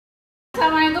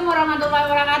Assalamualaikum warahmatullahi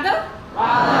wabarakatuh.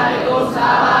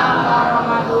 Waalaikumsalam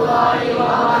warahmatullahi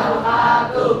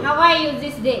wabarakatuh. How are you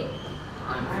this day?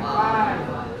 I'm fine.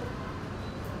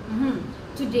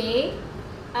 Today,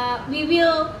 we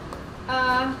will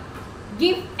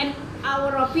give our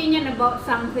opinion about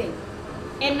something.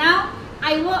 And now,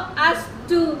 I want us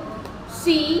to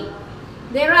see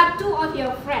there are two of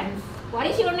your friends. What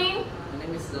is your name? My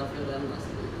name is Zafir and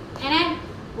And then,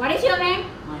 what is your name?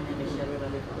 my name is Sherwin.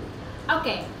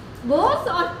 Okay, both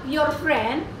of your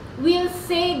friends will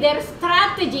say their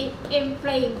strategy in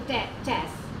playing chess.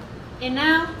 And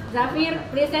now, Zafir,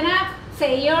 please stand up.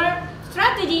 Say your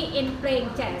strategy in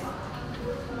playing chess.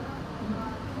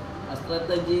 A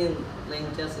strategy in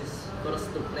playing chess is first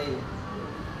to play.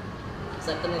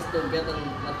 Second is to get a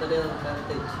material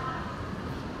advantage.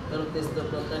 Third is to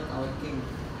protect our king.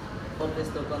 Fourth is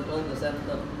to control the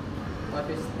center. Five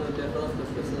is to develop the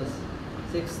business.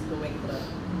 Six to make trade.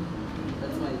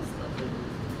 That's my strategy.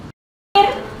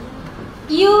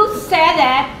 You said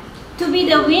that to be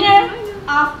the winner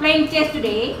of playing chess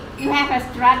today, you have a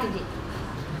strategy.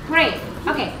 Great.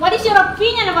 Okay, what is your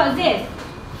opinion about this?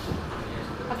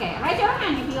 Okay, raise your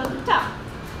hand if you want to talk.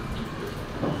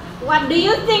 What do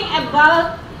you think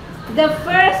about the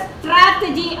first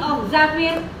strategy of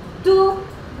Zafir to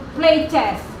play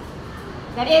chess?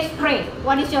 That is great.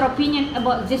 What is your opinion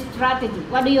about this strategy?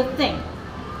 What do you think?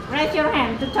 Raise your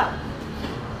hand to talk.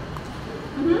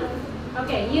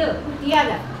 Okay, you, the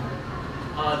other.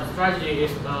 The strategy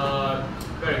is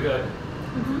very good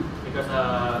because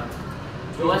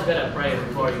you always gotta pray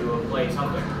before you play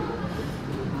something,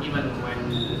 even when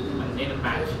in a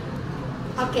match.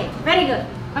 Okay, very good.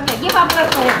 Okay, give up for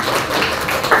him.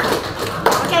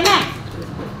 Okay, next.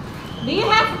 Do you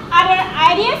have other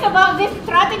ideas about this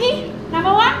strategy?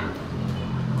 Number one?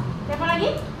 Siapa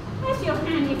lagi? Raise your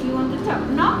hand if you want to talk.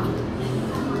 No?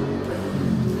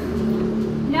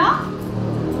 No?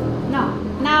 No.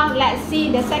 Now let's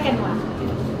see the second one.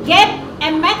 Get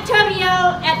a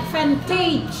material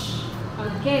advantage.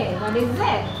 Okay, what is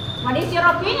that? What is your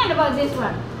opinion about this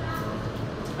one?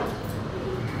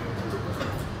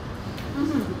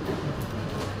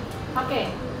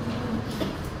 Okay.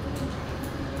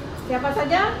 Siapa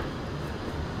saja?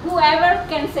 Whoever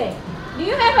can say. Do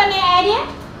you have any idea?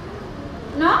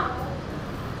 No?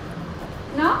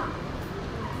 No?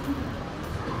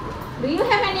 Do you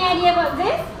have any idea about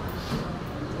this?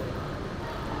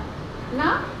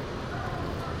 No?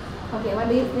 Okay, what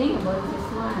do you think about this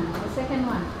one? The second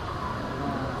one?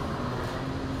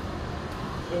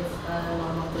 It's a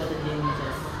normal strategy in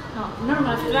chess. No,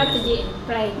 normal strategy in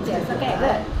playing chess. Okay,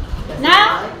 good.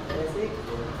 Now,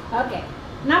 okay.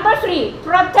 Number three,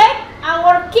 protect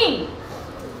our king.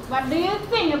 What do you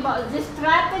think about this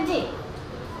strategy?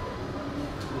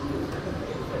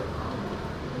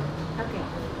 Okay.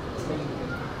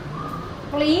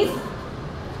 Please.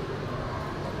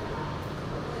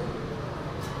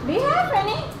 Do you have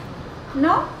any?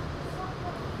 No?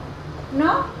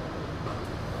 No?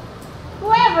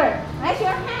 Whoever, raise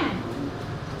your hand.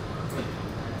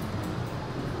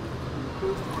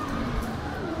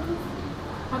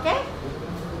 Okay?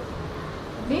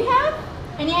 Do you have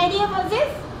any idea about this?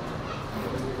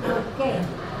 Okay.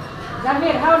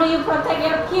 Zafir, how do you protect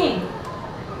your king?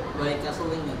 By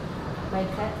castling it. By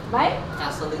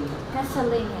Castling it.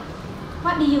 castling it.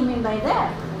 What do you mean by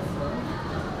that?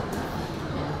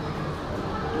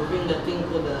 Moving the king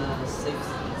to the safe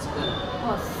square.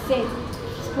 Oh, safe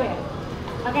square.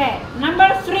 Okay. Number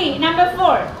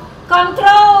four.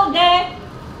 Control the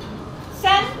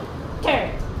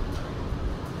center.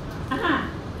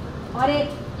 What is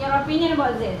your opinion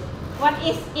about this? What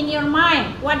is in your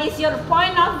mind? What is your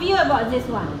point of view about this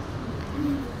one?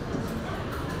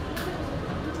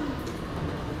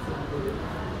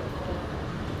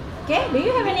 Okay, do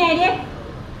you have any idea?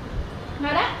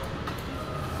 Nada?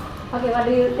 Okay, what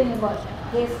do you think about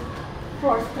this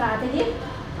fourth strategy?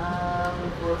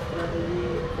 For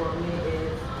strategy for me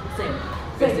is same.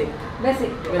 Basic.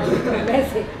 Basic.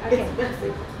 Basic. Okay.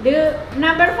 Basic.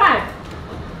 Number five.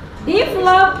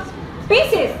 Develop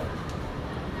pieces.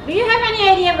 Do you have any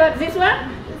idea about this one?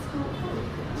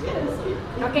 Yes.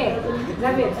 Okay,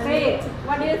 Zafir, say it.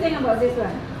 What do you think about this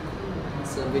one?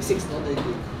 It's a basic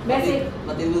strategy. Basic.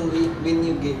 But it will win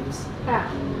you games.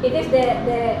 It is the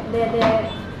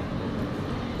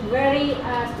very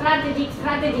strategic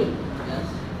strategy. Yes.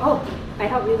 Oh, I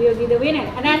hope you will be the winner.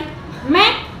 And then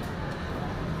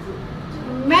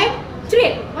make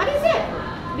trick. What is it?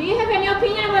 Do you have any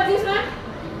opinion about this one?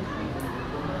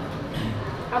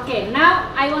 Okay,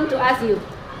 now I want to ask you.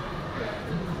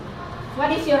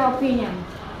 What is your opinion?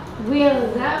 Will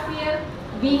Zafir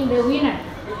being the winner?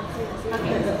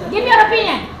 Okay. Give your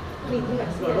opinion.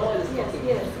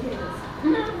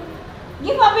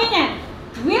 Give opinion.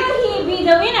 Will he be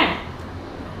the winner?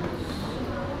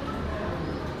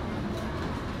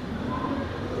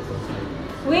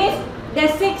 With the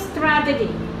sixth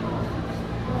strategy.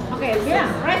 Okay, yeah,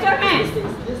 raise your hand.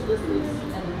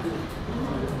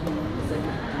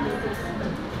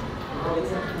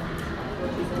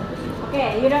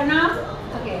 Okay, you don't know?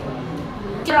 Okay.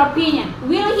 Your opinion.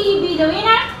 Will he be the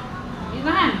winner? Raise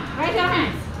your hand. Raise your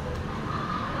hands.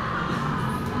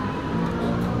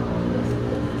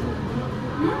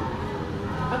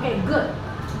 Okay, good.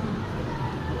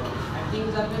 I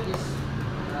think Zafir is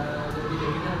will be the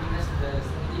winner because the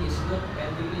strategy is good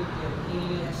and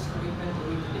he has commitment to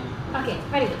win today. Okay,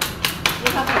 very good.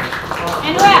 Give opinion.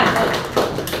 And who else?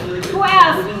 Who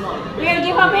else will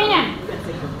give opinion?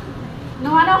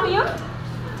 No one of you?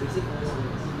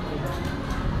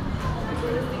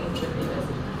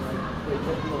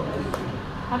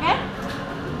 Okay?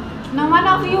 No one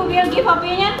of you will give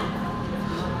opinion?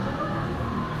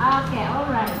 Okay,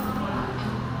 alright.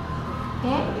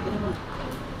 Okay?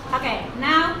 Okay,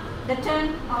 now the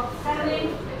turn of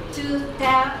Sherwin to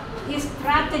tell his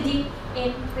strategy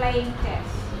in playing chess.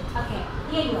 Okay,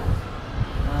 here you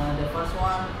are. The first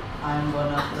one, I'm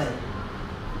gonna play.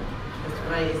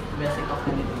 Play is the basic of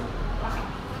anything. Okay.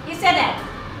 He said that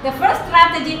the first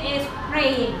strategy is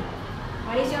praying.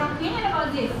 What is your opinion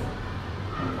about this?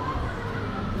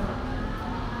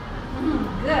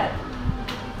 Good.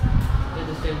 It's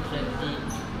the same strategy.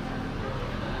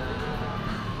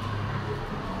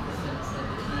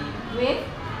 With?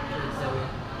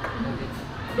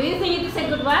 Do you think it is a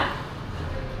good one?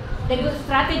 The good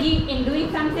strategy in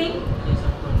doing something? Yes,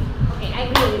 of course. Okay, I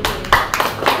agree with you.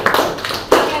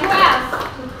 Okay, who else?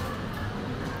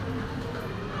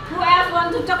 Who else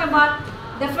want to talk about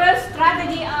the first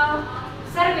strategy of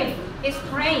Sherwin is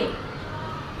praying?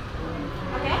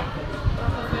 Okay? A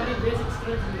very basic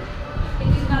strategy. It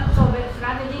is not so bad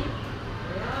strategy.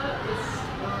 Yeah, it's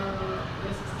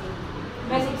basic strategy.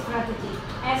 Basic strategy.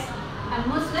 As a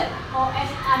Muslim or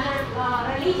as other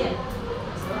religion?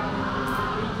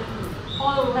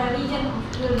 All religion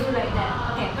will do like that.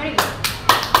 Okay, very good.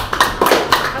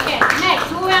 Okay, next,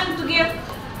 who want to give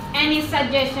any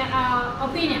suggestion or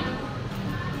opinion?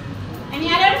 Any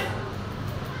others?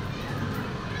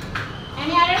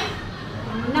 Any others?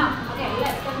 No. Okay,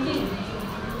 let's continue.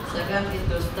 Second is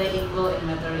to stay equal in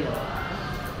material.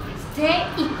 Stay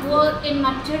equal in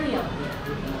material.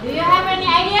 Do you have any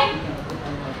idea?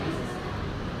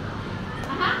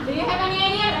 Do you have any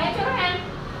idea? Raise your hand.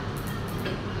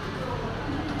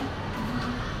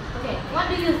 Okay, what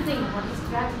do you think? What is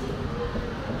strategy?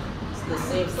 It's the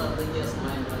same strategy as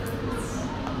mine, but it's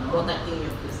protecting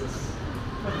your pieces.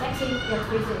 Protecting your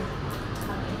pieces.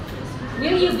 Okay.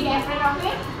 Will you be afraid of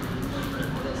it?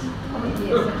 Yes. Oh,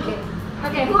 yes, okay.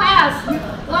 Okay, who else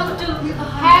want to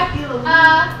have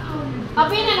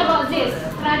opinion about this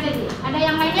strategy? Ada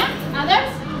yang lainnya? Others?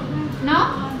 No?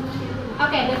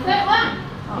 Okay, the third one.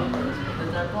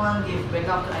 The third one, give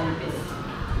backup to any piece.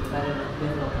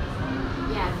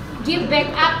 Yeah, give back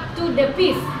up to the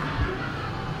piece.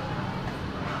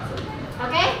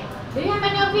 Okay? Do you have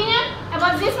any opinion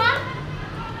about this one?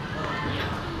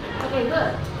 Okay,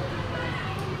 good.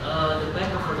 The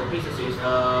backup for the pieces is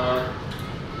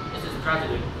it's a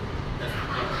strategy.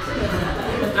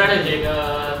 Strategic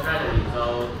strategy.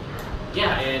 So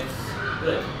yeah, it's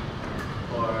good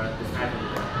for the strategy.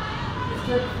 It's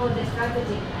good for the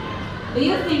strategy. Do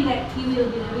you think that he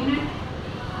will be the winner?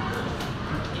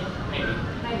 Maybe.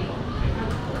 Maybe.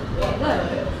 Okay, good.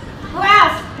 Who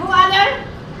else? Who other?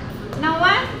 No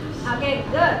one? Okay,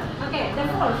 good. Okay, the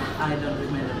fourth. I don't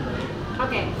remember.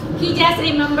 Okay, he just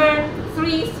remember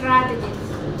 3 strategies.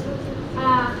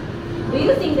 Do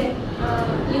you think that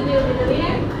you will be the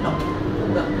winner? No.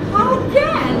 How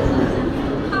can?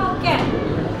 How can?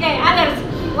 Okay, others,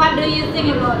 what do you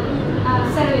think about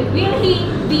Sherwin? Will he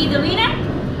be the winner?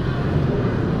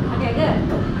 Okay, good.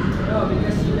 No,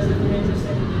 because he doesn't change the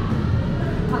strategy.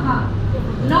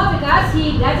 No, because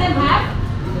he doesn't have.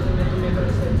 He doesn't remember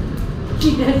the strategy. He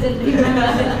doesn't remember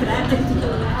the strategy.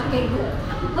 Okay, good.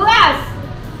 Who else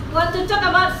want to talk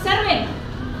about Sherwin?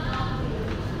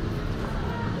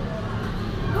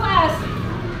 Who else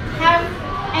have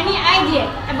any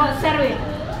idea about Sherwin?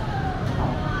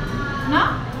 No?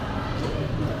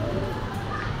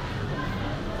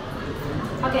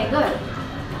 Okay, good.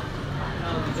 No,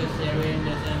 because Sherwin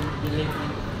doesn't believe in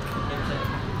himself.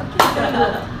 Very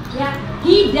good. Yeah,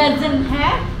 he doesn't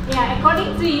have. Yeah,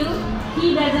 according to you,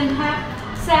 he doesn't have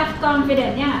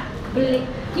self-confidence. Yeah,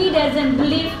 he doesn't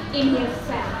believe in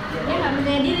himself. Dia nggak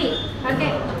percaya diri.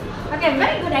 Okay. Okay,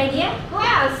 very good idea. Who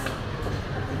else?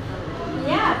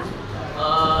 Yeah.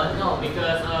 No,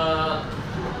 because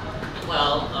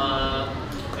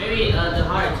maybe the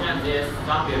higher chance is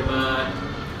Zafir, but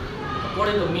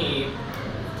according to me,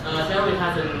 Sherwin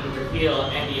hasn't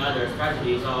revealed any other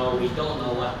strategy, so we don't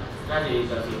know what strategy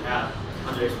does he have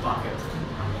under his pocket.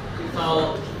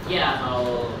 So yeah,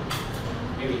 so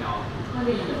maybe no.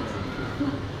 Maybe no.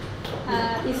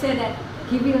 He said that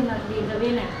he will not be the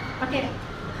winner. Okay,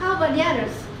 how about the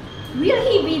others? Will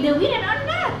he be the winner or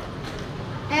not?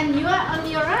 And you are on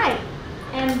your right.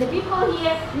 And the people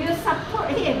here will support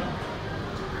him,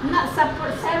 not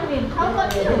support Sherwin. How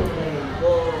about you?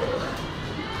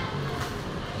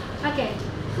 Okay,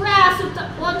 who else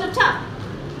want to talk?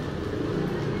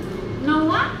 No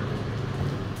one?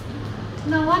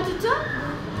 No one to talk?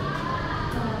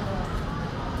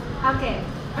 Okay,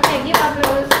 give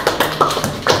applause.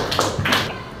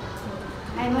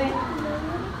 Anyway,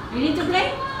 ready to play?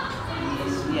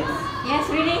 Yes. Yes,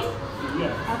 ready?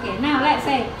 Yes. Okay, now let's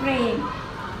say praying.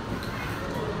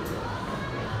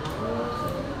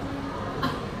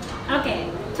 Okay,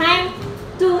 time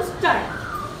to start.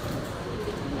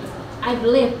 I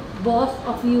believe both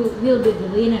of you will be the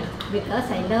winner because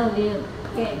I love you.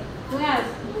 Okay, who else?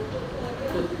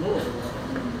 Good move.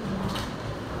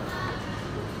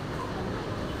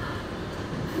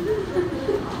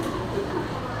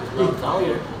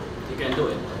 Zafir, you can do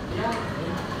it.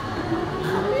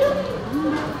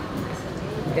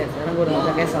 Oke, sekarang gue udah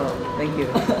bisa castle. Thank you.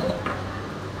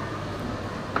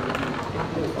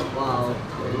 Wow.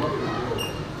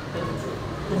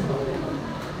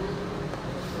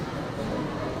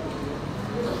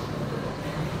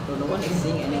 So no one is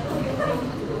seeing anything.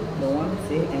 No one is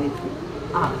seeing anything.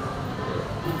 Ah.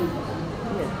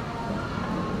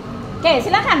 Oke,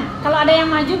 silakan. Kalau ada yang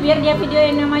maju, biar dia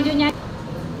videoin yang majunya.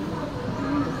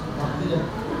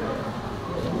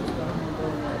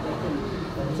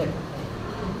 Cek.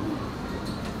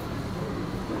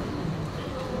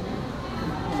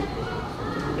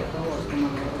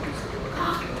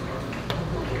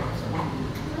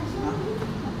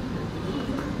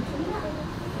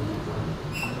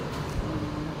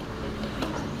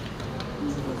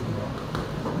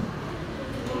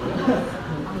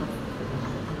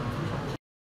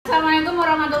 Assalamualaikum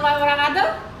warahmatullahi wabarakatuh.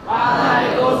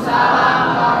 Waalaikumsalam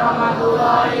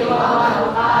warahmatullahi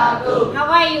wabarakatuh. How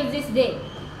are you this day?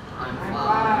 I'm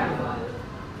Fine.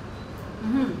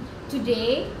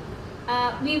 Today,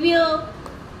 we will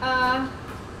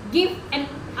give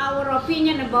our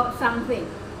opinion about something.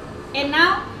 And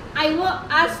now, I want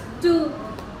us to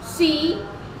see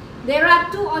there are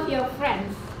two of your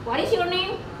friends. What is your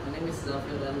name? My name is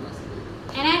Zafir and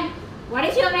And then, what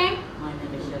is your name? my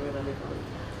name is Sherwin.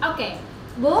 Okay,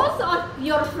 both of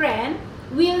your friends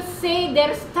will say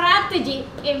their strategy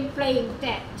in playing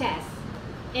chess.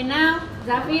 And now,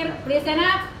 Zafir, please stand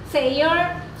up. Say your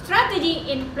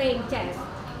strategy in playing chess.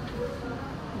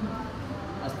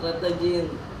 A strategy in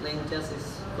playing chess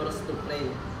is first to play.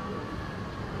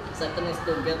 Second is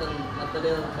to get a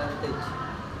material advantage.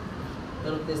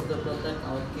 Third is to protect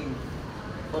our king.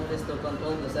 Fourth is to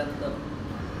control the center.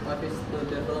 Five is to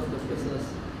develop the pieces.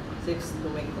 Six to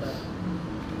make threat.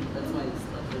 That's my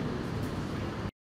strategy.